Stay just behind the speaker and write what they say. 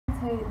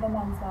the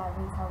Menswear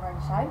Retail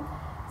Roadshow.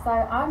 So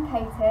I'm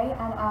Katie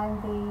and I'm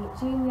the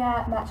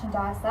Junior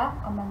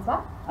Merchandiser on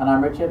Menswear. And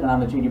I'm Richard and I'm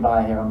the Junior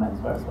Buyer here on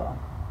Menswear as well.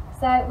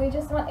 So we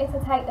just wanted to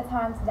take the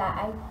time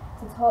today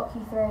to talk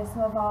you through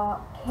some of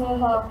our key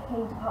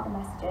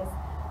department messages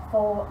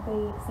for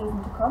the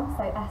season to come,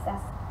 so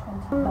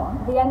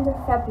SS21. The end of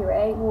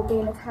February we'll be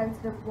in a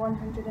total of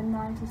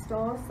 190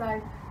 stores,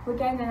 so we're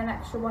gaining an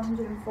extra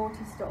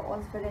 140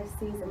 stores for this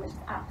season, which is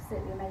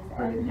absolutely amazing.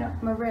 Brilliant, yeah.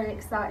 And we're really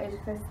excited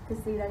to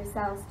see those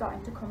sales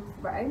starting to come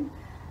through.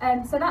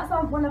 So that's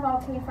one of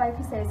our key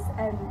focuses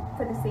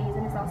for the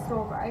season, is our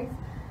store growth.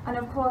 And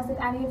of course, if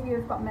any of you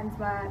have got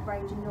menswear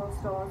range in your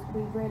stores,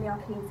 we really are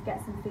keen to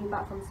get some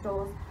feedback from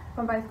stores,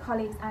 from both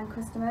colleagues and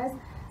customers.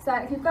 So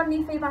if you've got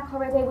any feedback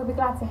already, we'll be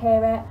glad to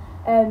hear it,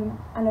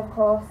 and of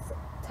course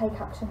take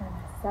action when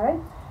necessary.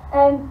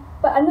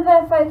 But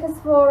another focus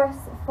for us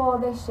for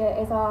this year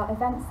is our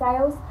event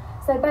sales.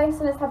 So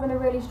based on us having a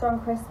really strong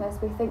Christmas,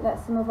 we think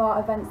that some of our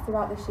events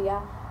throughout this year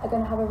are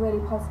going to have a really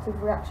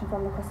positive reaction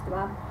from the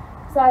customer.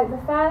 So the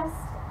first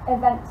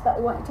event that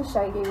we wanted to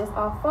show you was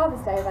our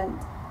Father's Day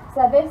event.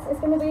 So this is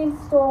going to be in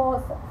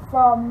stores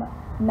from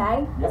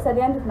May, so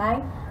the end of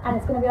May, and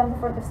it's going to be on the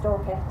front of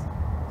store kit.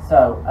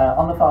 So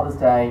on the Father's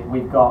Day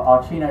we've got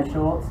our chino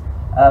shorts,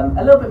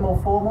 a little bit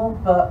more formal,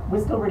 but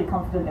we're still really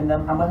confident in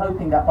them, and we're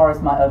hoping that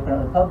Boris might open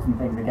up the pubs and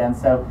things again,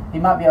 so he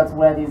might be able to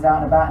wear these out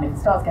and about, and if it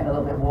starts getting a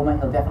little bit warmer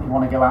he'll definitely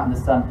want to go out in the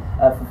sun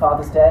for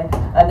Father's Day.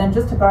 And then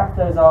just to back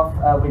those off,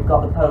 we've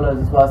got the polos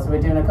as well, so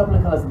we're doing a couple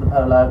of colours of the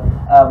polo.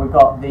 We've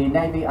got the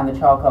navy and the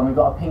charcoal, and we've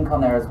got a pink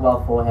on there as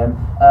well for him.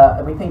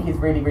 We think he's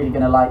really going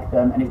to like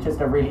them, and it's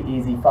just a really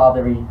easy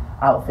fathery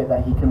outfit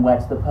that he can wear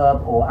to the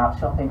pub or out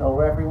shopping or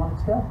wherever he wanted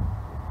to go.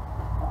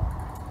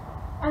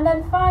 And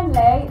then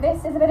finally,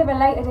 this is a bit of a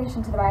late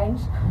addition to the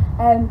range,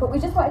 but we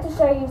just wanted to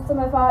show you some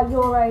of our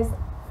Euros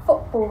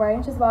football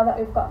range as well that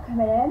we've got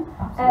coming in.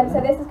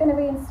 So this is going to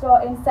be in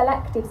store in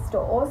selected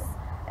stores,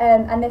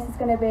 and this is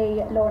going to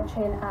be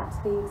launching at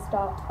the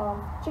start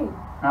of June.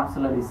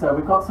 Absolutely. So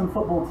we've got some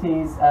football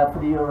tees for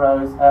the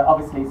Euros.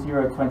 Obviously it's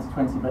Euro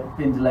 2020, but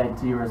been delayed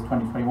to Euros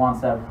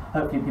 2021. So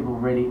hopefully people are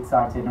really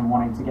excited and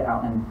wanting to get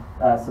out and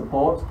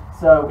support.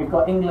 So we've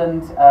got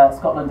England,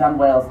 Scotland and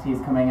Wales tees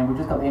coming, and we've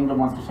just got the England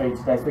ones to show you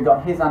today. So we've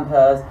got his and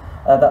hers.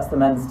 That's the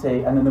men's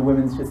tee, and then the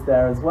women's just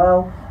there as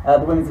well.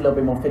 The women's a little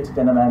bit more fitted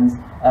than the men's,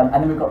 and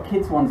then we've got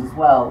kids ones as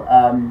well,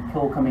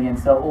 all coming in.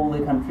 So all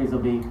the countries will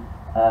be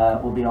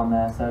on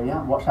there. So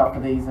yeah, watch out for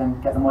these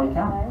and get them while you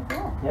can.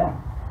 Yeah.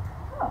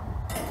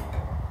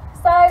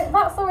 So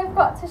that's all we've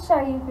got to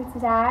show you for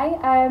today.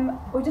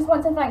 We just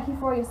want to thank you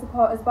for all your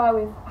support as well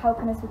with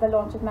helping us with the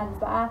launch of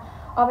Menswear.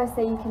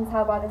 Obviously you can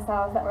tell by the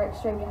sales that we're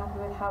extremely happy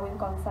with how we've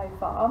gone so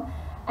far.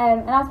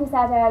 And as we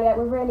said earlier,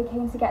 we're really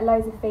keen to get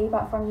loads of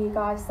feedback from you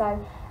guys, so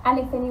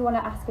anything you want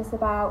to ask us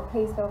about,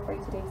 please feel free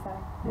to do so.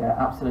 Yeah,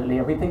 absolutely.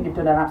 We think you've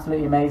done an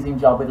absolutely amazing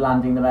job with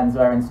landing the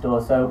menswear in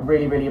store, so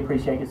really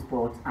appreciate your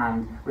support,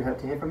 and we hope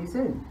to hear from you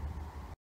soon.